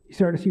 You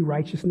start to see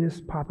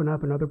righteousness popping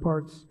up in other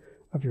parts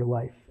of your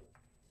life.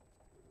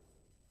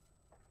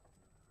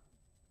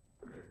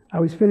 I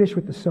always finish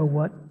with the so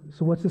what.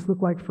 So what's this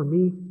look like for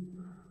me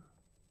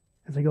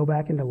as I go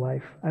back into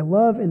life? I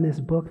love in this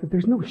book that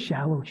there's no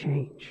shallow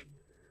change.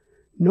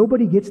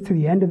 Nobody gets to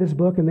the end of this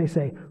book and they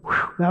say,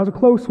 that was a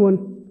close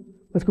one.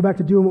 Let's go back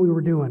to doing what we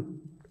were doing.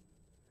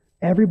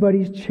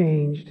 Everybody's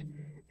changed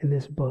in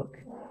this book.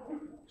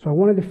 So I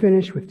wanted to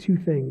finish with 2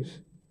 things.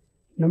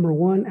 Number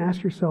 1,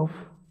 ask yourself,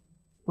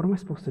 what am I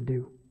supposed to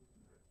do?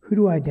 Who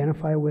do I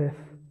identify with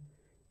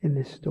in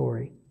this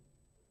story?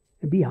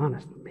 And be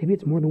honest. Maybe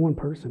it's more than one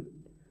person.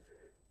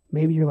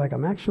 Maybe you're like,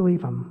 I'm actually,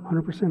 if I'm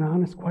 100%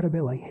 honest, quite a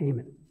bit like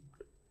Haman.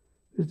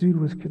 This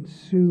dude was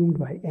consumed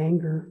by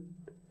anger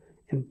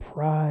and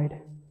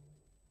pride.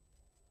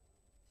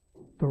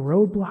 The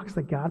roadblocks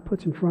that God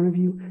puts in front of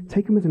you,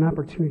 take them as an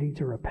opportunity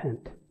to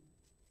repent.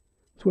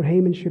 That's what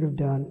Haman should have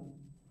done,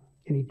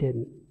 and he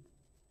didn't.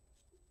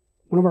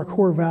 One of our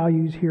core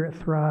values here at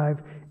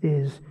Thrive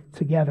is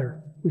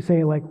together. We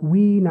say like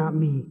we, not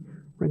me.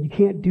 Right? You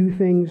can't do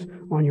things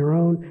on your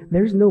own.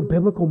 There's no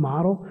biblical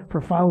model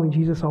for following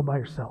Jesus all by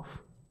yourself.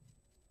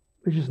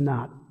 There's just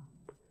not.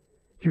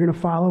 If you're going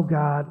to follow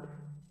God,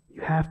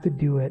 you have to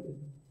do it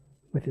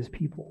with his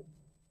people.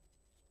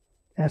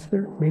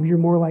 Esther, maybe you're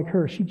more like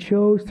her. She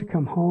chose to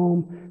come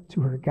home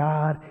to her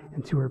God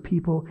and to her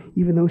people,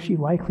 even though she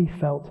likely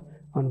felt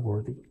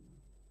unworthy.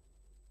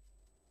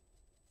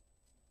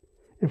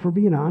 And if we're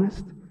being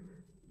honest,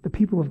 the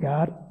people of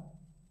God,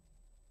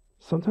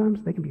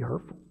 sometimes they can be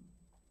hurtful.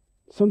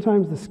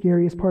 Sometimes the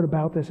scariest part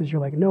about this is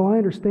you're like, no, I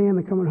understand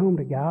the coming home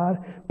to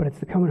God, but it's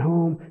the coming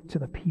home to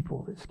the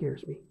people that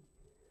scares me.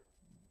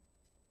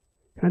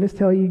 Can I just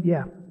tell you,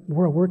 yeah,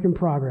 we're a work in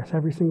progress,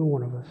 every single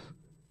one of us.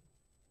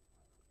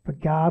 But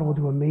God will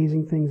do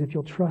amazing things if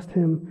you'll trust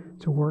him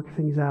to work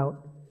things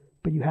out.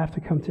 But you have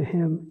to come to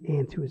him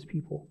and to his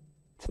people.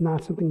 It's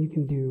not something you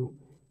can do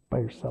by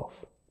yourself.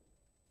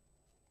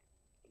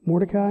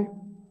 Mordecai,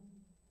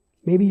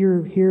 maybe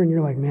you're here and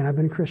you're like, man, I've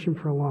been a Christian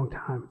for a long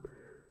time.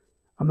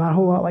 I'm not a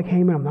whole lot like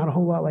Haman. I'm not a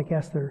whole lot like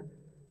Esther.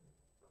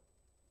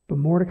 But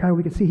Mordecai,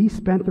 we can see he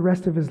spent the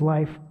rest of his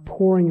life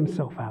pouring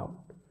himself out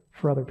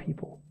for other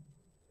people.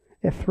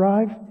 At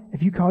Thrive,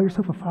 if you call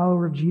yourself a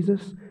follower of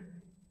Jesus,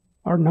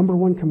 our number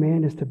 1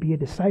 command is to be a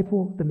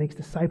disciple that makes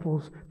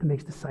disciples that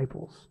makes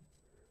disciples.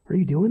 Are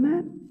you doing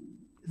that?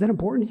 Is that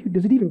important to you?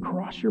 Does it even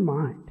cross your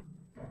mind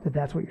that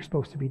that's what you're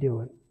supposed to be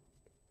doing?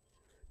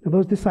 Now,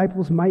 those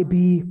disciples might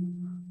be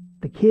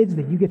the kids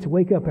that you get to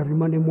wake up every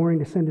Monday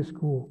morning to send to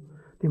school.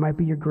 They might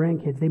be your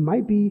grandkids. They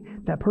might be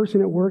that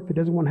person at work that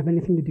doesn't want to have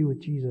anything to do with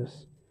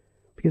Jesus.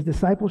 Because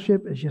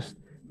discipleship is just,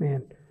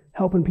 man,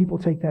 helping people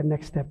take that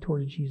next step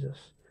towards Jesus.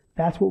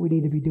 That's what we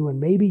need to be doing.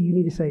 Maybe you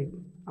need to say,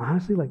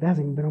 honestly, like that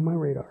hasn't even been on my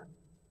radar.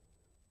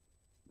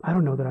 I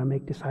don't know that I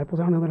make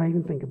disciples. I don't know that I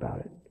even think about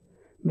it.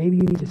 Maybe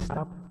you need to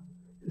stop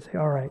and say,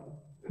 all right,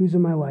 who's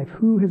in my life?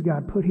 Who has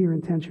God put here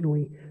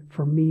intentionally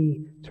for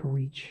me to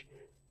reach,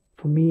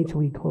 for me to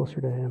lead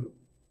closer to him?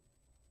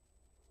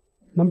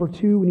 Number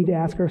 2, we need to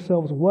ask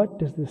ourselves, what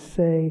does this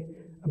say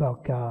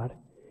about God?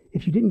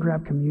 If you didn't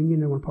grab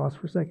communion, I want to pause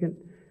for a second.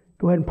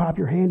 Go ahead and pop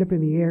your hand up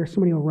in the air.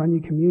 Somebody will run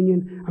you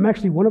communion. I'm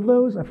actually one of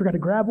those. I forgot to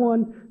grab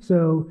one.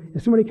 So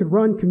if somebody could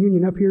run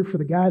communion up here for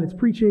the guy that's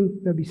preaching,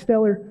 that'd be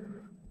stellar.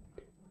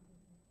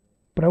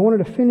 But I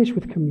wanted to finish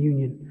with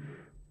communion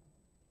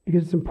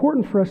because it's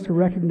important for us to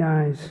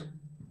recognize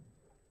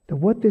that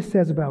what this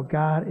says about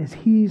God is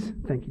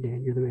thank you,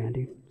 Dan, you're the man,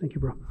 dude. Thank you,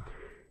 bro.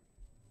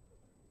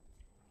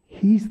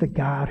 He's the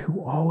God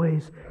who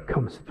always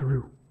comes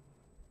through.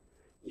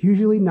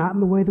 Usually not in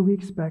the way that we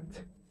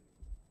expect.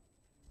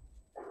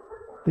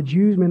 The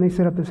Jews, man, they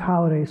set up this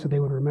holiday so they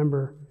would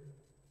remember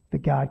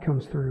that God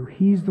comes through.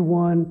 He's the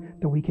one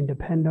that we can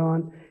depend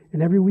on.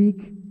 And every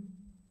week,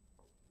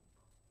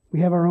 we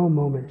have our own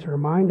moment to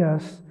remind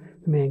us,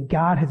 man,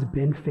 God has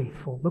been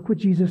faithful. Look what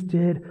Jesus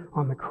did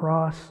on the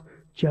cross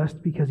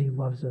just because he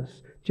loves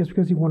us, just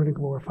because he wanted to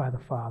glorify the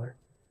Father.